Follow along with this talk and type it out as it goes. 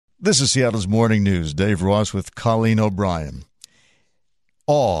This is Seattle's Morning News. Dave Ross with Colleen O'Brien.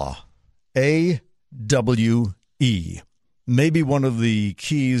 Awe, A-W-E, may be one of the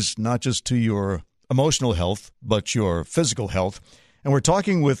keys not just to your emotional health, but your physical health. And we're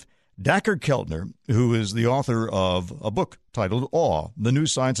talking with Dacher Keltner, who is the author of a book titled Awe, The New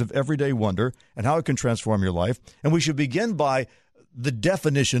Science of Everyday Wonder and How It Can Transform Your Life. And we should begin by the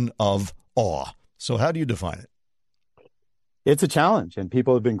definition of awe. So how do you define it? It's a challenge, and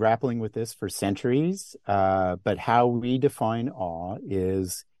people have been grappling with this for centuries. But how we define awe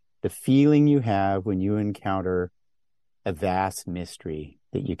is the feeling you have when you encounter a vast mystery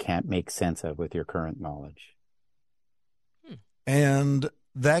that you can't make sense of with your current knowledge. And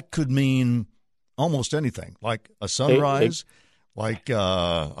that could mean almost anything, like a sunrise, like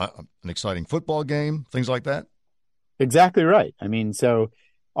an exciting football game, things like that. Exactly right. I mean, so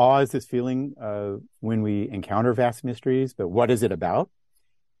awe is this feeling when we encounter vast mysteries, but what is it about?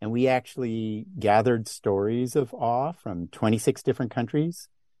 And we actually gathered stories of awe from 26 different countries,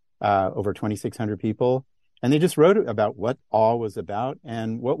 over 2,600 people. And they just wrote about what awe was about.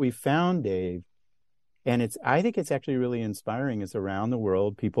 And what we found, Dave, and I think it's actually really inspiring, is around the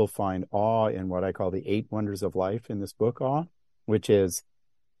world, people find awe in what I call the 8 wonders of life in this book, Awe, which is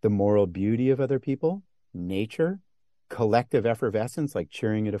the moral beauty of other people, nature, collective effervescence, like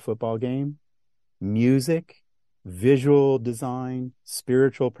cheering at a football game, music, visual design,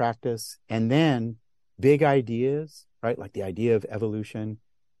 spiritual practice, and then big ideas, right? Like the idea of evolution,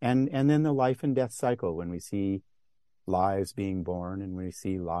 and then the life and death cycle, when we see lives being born and we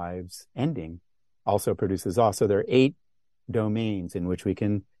see lives ending, also produces awe. So there are 8 domains in which we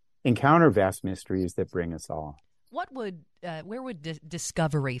can encounter vast mysteries that bring us awe. Where would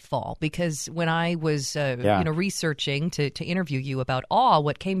discovery fall? Because when I was, researching to interview you about awe,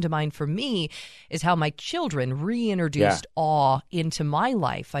 what came to mind for me is how my children reintroduced awe into my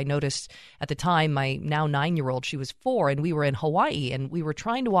life. I noticed at the time, my now 9-year-old, she was 4, and we were in Hawaii, and we were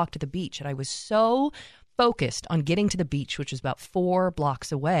trying to walk to the beach, and I was so focused on getting to the beach, which was about 4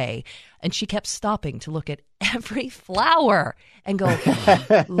 blocks away, and she kept stopping to look at every flower and go,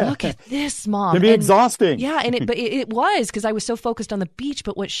 "Look at this, Mom." It'd be exhausting. Yeah, and it was, because I was so focused on the beach.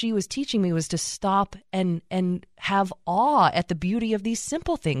 But what she was teaching me was to stop and have awe at the beauty of these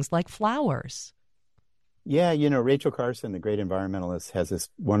simple things like flowers. Yeah, Rachel Carson, the great environmentalist, has this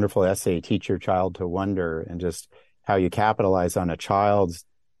wonderful essay, Teach Your Child to Wonder, and just how you capitalize on a child's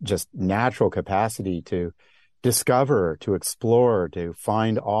just natural capacity to discover, to explore, to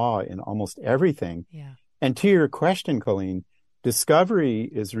find awe in almost everything. Yeah. And to your question, Colleen, discovery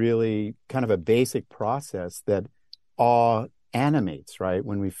is really kind of a basic process that awe animates, right?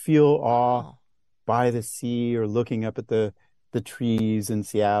 When we feel awe by the sea, or looking up at the trees in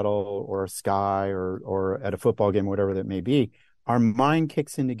Seattle, or a sky, or at a football game, whatever that may be, our mind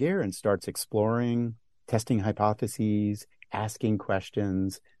kicks into gear and starts exploring, testing hypotheses, asking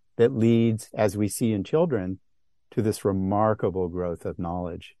questions that leads, as we see in children, to this remarkable growth of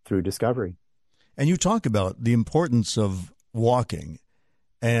knowledge through discovery. And you talk about the importance of walking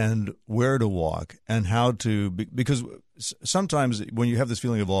and where to walk and how to, because sometimes when you have this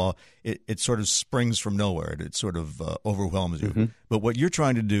feeling of awe, it sort of springs from nowhere. It sort of overwhelms you. Mm-hmm. But what you're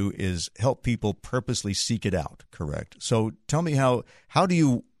trying to do is help people purposely seek it out, correct? So tell me, how do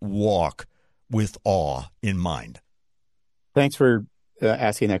you walk with awe in mind? Thanks for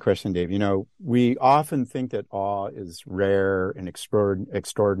asking that question, Dave. We often think that awe is rare and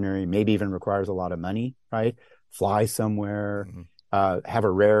extraordinary, maybe even requires a lot of money, right? Fly somewhere, have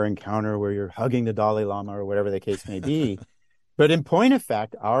a rare encounter where you're hugging the Dalai Lama, or whatever the case may be. But in point of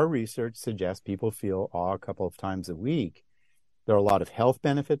fact, our research suggests people feel awe a couple of times a week. There are a lot of health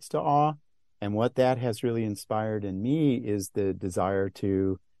benefits to awe. And what that has really inspired in me is the desire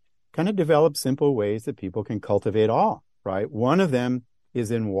to kind of develop simple ways that people can cultivate awe, right? One of them is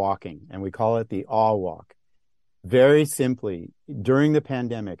in walking, and we call it the Awe Walk. Very simply, during the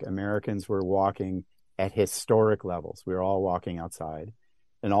pandemic, Americans were walking at historic levels. We were all walking outside.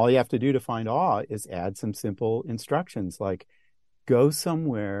 And all you have to do to find awe is add some simple instructions, like go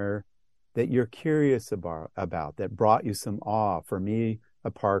somewhere that you're curious about, that brought you some awe. For me,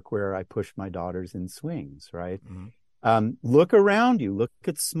 a park where I pushed my daughters in swings, right? Mm-hmm. Look around you. Look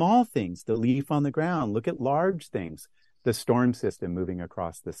at small things, the leaf on the ground. Look at large things, the storm system moving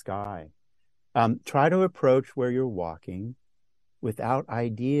across the sky. Try to approach where you're walking without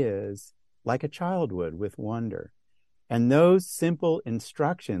ideas, like a child would, with wonder. And those simple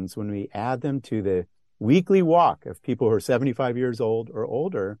instructions, when we add them to the weekly walk of people who are 75 years old or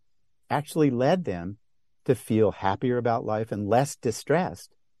older, actually led them to feel happier about life and less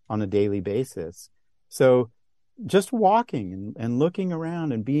distressed on a daily basis. So just walking and looking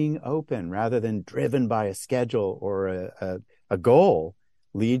around and being open rather than driven by a schedule or a goal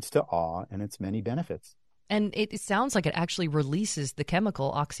leads to awe and its many benefits. And it sounds like it actually releases the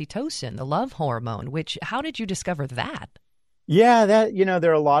chemical oxytocin, the love hormone, which, how did you discover that? Yeah,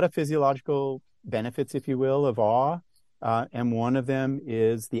 there are a lot of physiological benefits, if you will, of awe. And one of them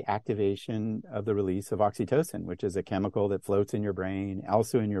is the activation of the release of oxytocin, which is a chemical that floats in your brain,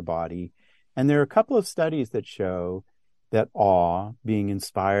 also in your body. And there are a couple of studies that show that awe, being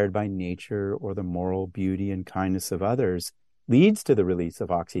inspired by nature or the moral beauty and kindness of others, leads to the release of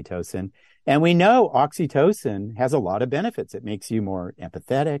oxytocin. And we know oxytocin has a lot of benefits. It makes you more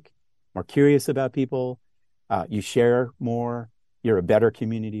empathetic, more curious about people. You share more. You're a better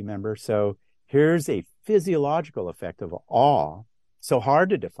community member. So here's a physiological effect of awe, so hard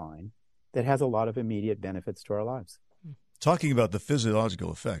to define, that has a lot of immediate benefits to our lives. Talking about the physiological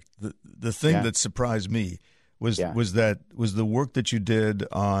effect, the thing that surprised me was the work that you did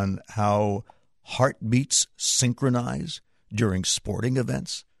on how heartbeats synchronize during sporting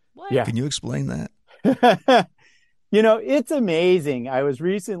events. What? Yeah. Can you explain that? It's amazing. I was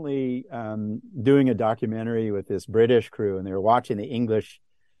recently doing a documentary with this British crew, and they were watching the English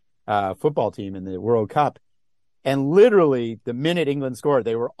football team in the World Cup. And literally, the minute England scored,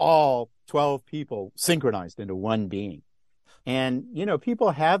 they were all 12 people synchronized into one being. And,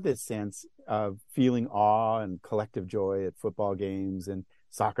 people have this sense of feeling awe and collective joy at football games and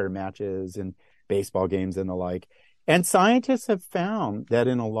soccer matches and baseball games and the like. And scientists have found that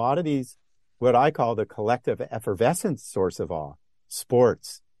in a lot of these, what I call the collective effervescence source of awe,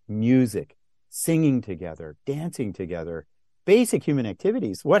 sports, music, singing together, dancing together, basic human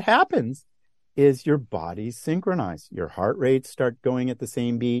activities, what happens is your bodies synchronize. Your heart rates start going at the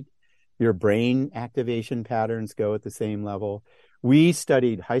same beat. Your brain activation patterns go at the same level. We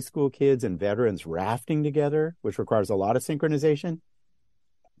studied high school kids and veterans rafting together, which requires a lot of synchronization.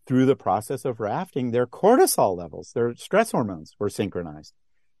 Through the process of rafting, their cortisol levels, their stress hormones were synchronized.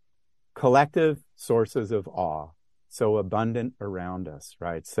 Collective sources of awe, so abundant around us,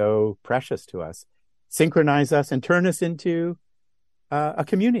 right? So precious to us, synchronize us and turn us into a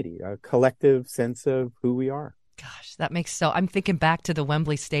community, a collective sense of who we are. Gosh, that makes so. I'm thinking back to the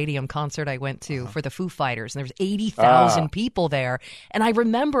Wembley Stadium concert I went to for the Foo Fighters, and there was 80,000 people there. And I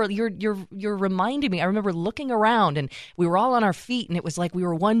remember you're reminding me. I remember looking around, and we were all on our feet, and it was like we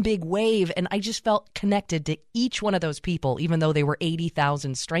were one big wave. And I just felt connected to each one of those people, even though they were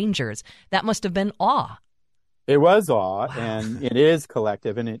 80,000 strangers. That must have been awe. It was awe, Wow. and it is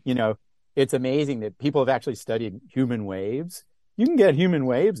collective. And it's amazing that people have actually studied human waves. You can get human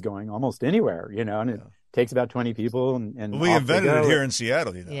waves going almost anywhere, and it takes about 20 people. And we invented it here in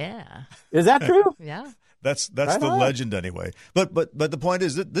Seattle, Yeah. Is that true? Yeah. That's the legend anyway. But the point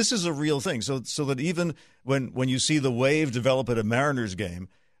is that this is a real thing. So that even when you see the wave develop at a Mariners game,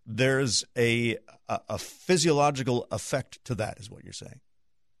 there's a physiological effect to that, is what you're saying.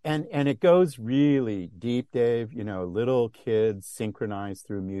 And it goes really deep, Dave. Little kids synchronize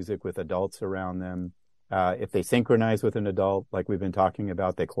through music with adults around them. If they synchronize with an adult, like we've been talking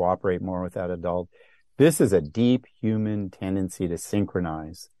about, they cooperate more with that adult. This is a deep human tendency to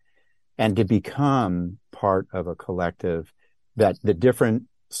synchronize and to become part of a collective that the different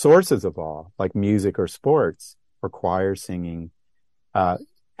sources of awe, like music or sports or choir singing,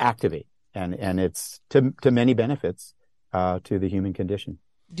 activate. And it's to many benefits to the human condition.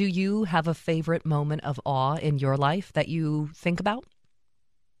 Do you have a favorite moment of awe in your life that you think about?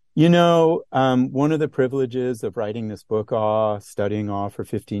 One of the privileges of writing this book, Awe, studying awe for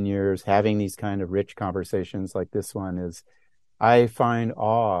 15 years, having these kind of rich conversations like this one is I find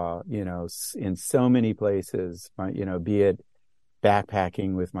awe, in so many places, be it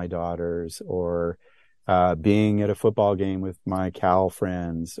backpacking with my daughters or being at a football game with my Cal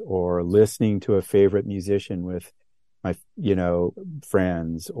friends or listening to a favorite musician with my,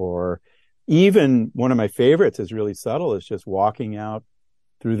 friends, or even one of my favorites is really subtle. It's just walking out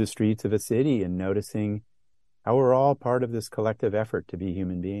through the streets of a city and noticing how we're all part of this collective effort to be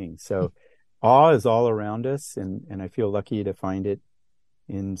human beings. So awe is all around us, and I feel lucky to find it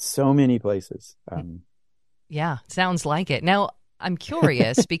in so many places. Yeah, sounds like it. Now, I'm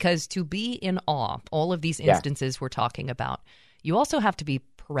curious because to be in awe, all of these instances we're talking about, you also have to be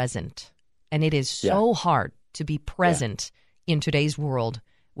present. And it is so hard to be present in today's world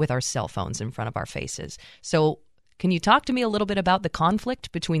with our cell phones in front of our faces. So can you talk to me a little bit about the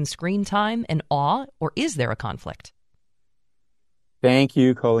conflict between screen time and awe, or is there a conflict? Thank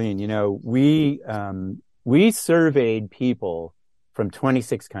you, Colleen. We surveyed people from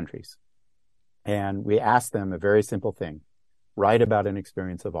 26 countries, and we asked them a very simple thing: write about an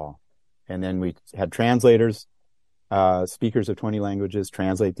experience of awe. And then we had translators speakers of 20 languages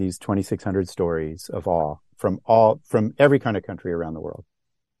translate these 2,600 stories of awe from every kind of country around the world.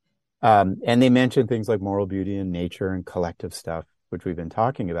 And they mention things like moral beauty and nature and collective stuff, which we've been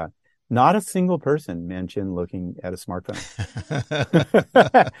talking about. Not a single person mentioned looking at a smartphone.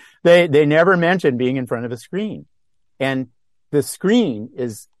 They never mentioned being in front of a screen. And the screen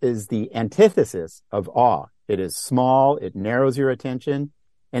is the antithesis of awe. It is small, it narrows your attention,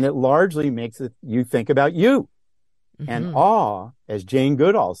 and it largely makes you think about you. Mm-hmm. And awe, as Jane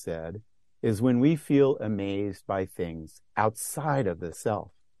Goodall said, is when we feel amazed by things outside of the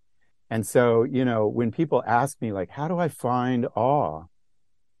self. And so, when people ask me, like, how do I find awe?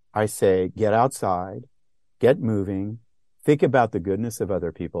 I say, get outside, get moving, think about the goodness of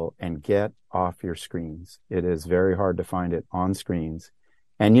other people, and get off your screens. It is very hard to find it on screens.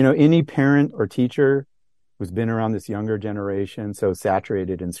 And, any parent or teacher who's been around this younger generation, so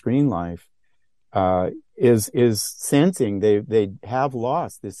saturated in screen life, is sensing they have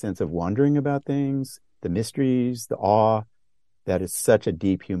lost this sense of wondering about things, the mysteries, the awe that is such a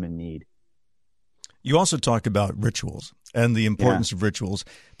deep human need. You also talk about rituals and the importance of rituals,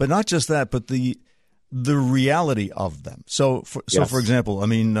 but not just that, but the reality of them. So for example, I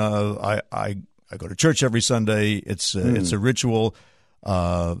mean, I go to church every Sunday. It's a ritual.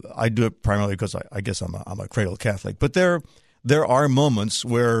 I do it primarily because I guess I'm a cradle Catholic. But there are moments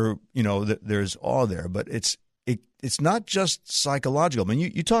where there's awe there, but it's not just psychological. I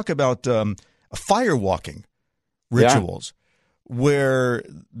mean, you talk about fire walking rituals. Where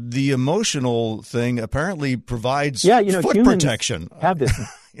the emotional thing apparently provides foot protection. Have this,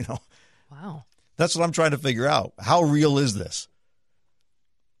 Wow, that's what I'm trying to figure out. How real is this?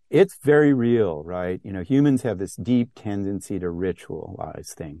 It's very real, right? Humans have this deep tendency to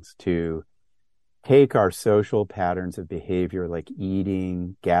ritualize things, to take our social patterns of behavior, like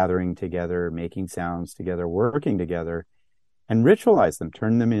eating, gathering together, making sounds together, working together, and ritualize them,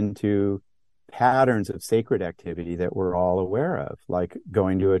 turn them into patterns of sacred activity that we're all aware of, like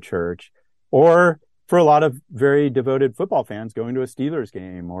going to a church, or for a lot of very devoted football fans, going to a Steelers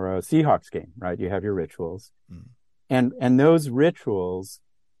game or a Seahawks game, right? You have your rituals. And those rituals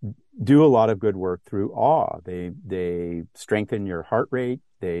do a lot of good work through awe. They strengthen your heart rate.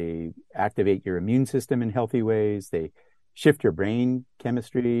 They activate your immune system in healthy ways. They shift your brain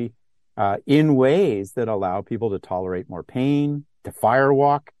chemistry in ways that allow people to tolerate more pain, to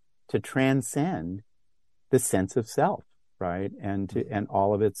firewalk, to transcend the sense of self, right? And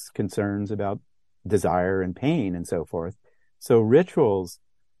all of its concerns about desire and pain and so forth. So rituals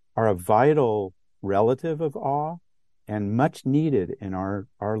are a vital relative of awe and much needed in our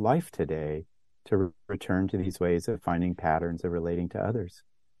life today to return to these ways of finding patterns of relating to others.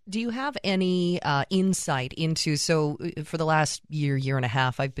 Do you have any insight into, so for the last year and a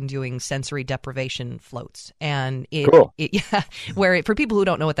half, I've been doing sensory deprivation floats. And Cool. For people who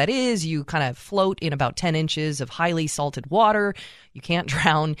don't know what that is, you kind of float in about 10 inches of highly salted water. You can't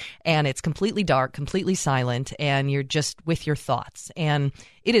drown, and it's completely dark, completely silent, and you're just with your thoughts. And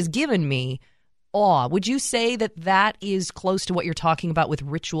it has given me awe. Would you say that is close to what you're talking about with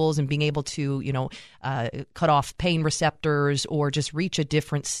rituals and being able to, cut off pain receptors or just reach a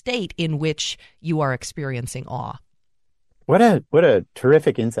different state in which you are experiencing awe? What a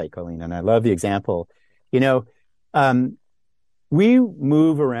terrific insight, Colleen. And I love the example. We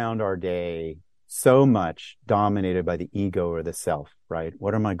move around our day so much dominated by the ego or the self, right?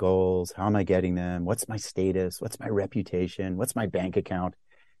 What are my goals? How am I getting them? What's my status? What's my reputation? What's my bank account?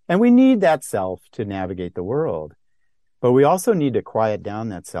 And we need that self to navigate the world. But we also need to quiet down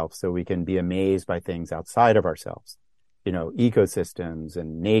that self so we can be amazed by things outside of ourselves, ecosystems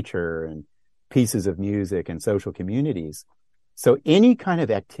and nature and pieces of music and social communities. So any kind of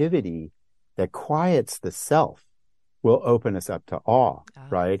activity that quiets the self will open us up to awe,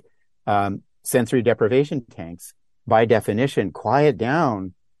 right? Sensory deprivation tanks, by definition, quiet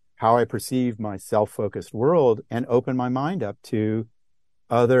down how I perceive my self-focused world and open my mind up to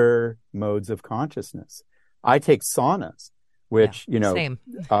other modes of consciousness. I take saunas, which,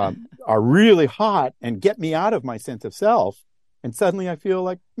 are really hot and get me out of my sense of self. And suddenly I feel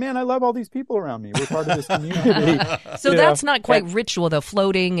like, man, I love all these people around me. We're part of this community. So that's not quite ritual, though.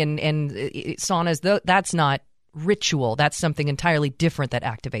 Floating and saunas, that's not ritual. That's something entirely different that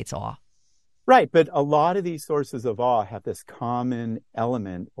activates awe. Right. But a lot of these sources of awe have this common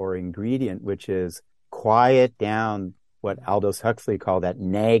element or ingredient, which is quiet down what Aldous Huxley called that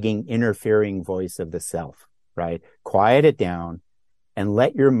nagging, interfering voice of the self, right? Quiet it down and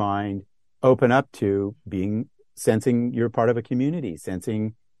let your mind open up to sensing you're part of a community,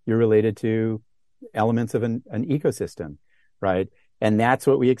 sensing you're related to elements of an ecosystem, right? And that's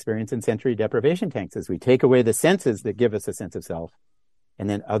what we experience in sensory deprivation tanks, is we take away the senses that give us a sense of self, and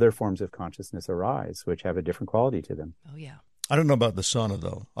then other forms of consciousness arise, which have a different quality to them. Oh, yeah. I don't know about the sauna,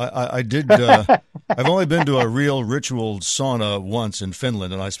 though. I did. I've only been to a real ritual sauna once in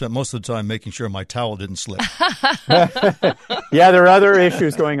Finland, and I spent most of the time making sure my towel didn't slip. Yeah, there are other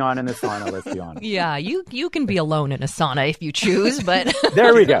issues going on in the sauna, let's be honest. Yeah, you can be alone in a sauna if you choose, but...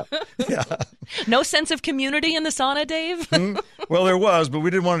 There we go. Yeah. No sense of community in the sauna, Dave? Well, there was, but we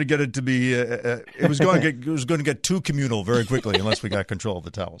didn't want to get it to be... it was going to get too communal very quickly unless we got control of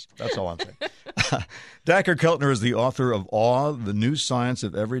the towels. That's all I'm saying. Dacher Keltner is the author of Awe, The New Science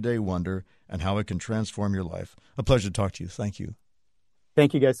of Everyday Wonder and How It Can Transform Your Life. A pleasure to talk to you. Thank you.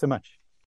 Thank you guys so much.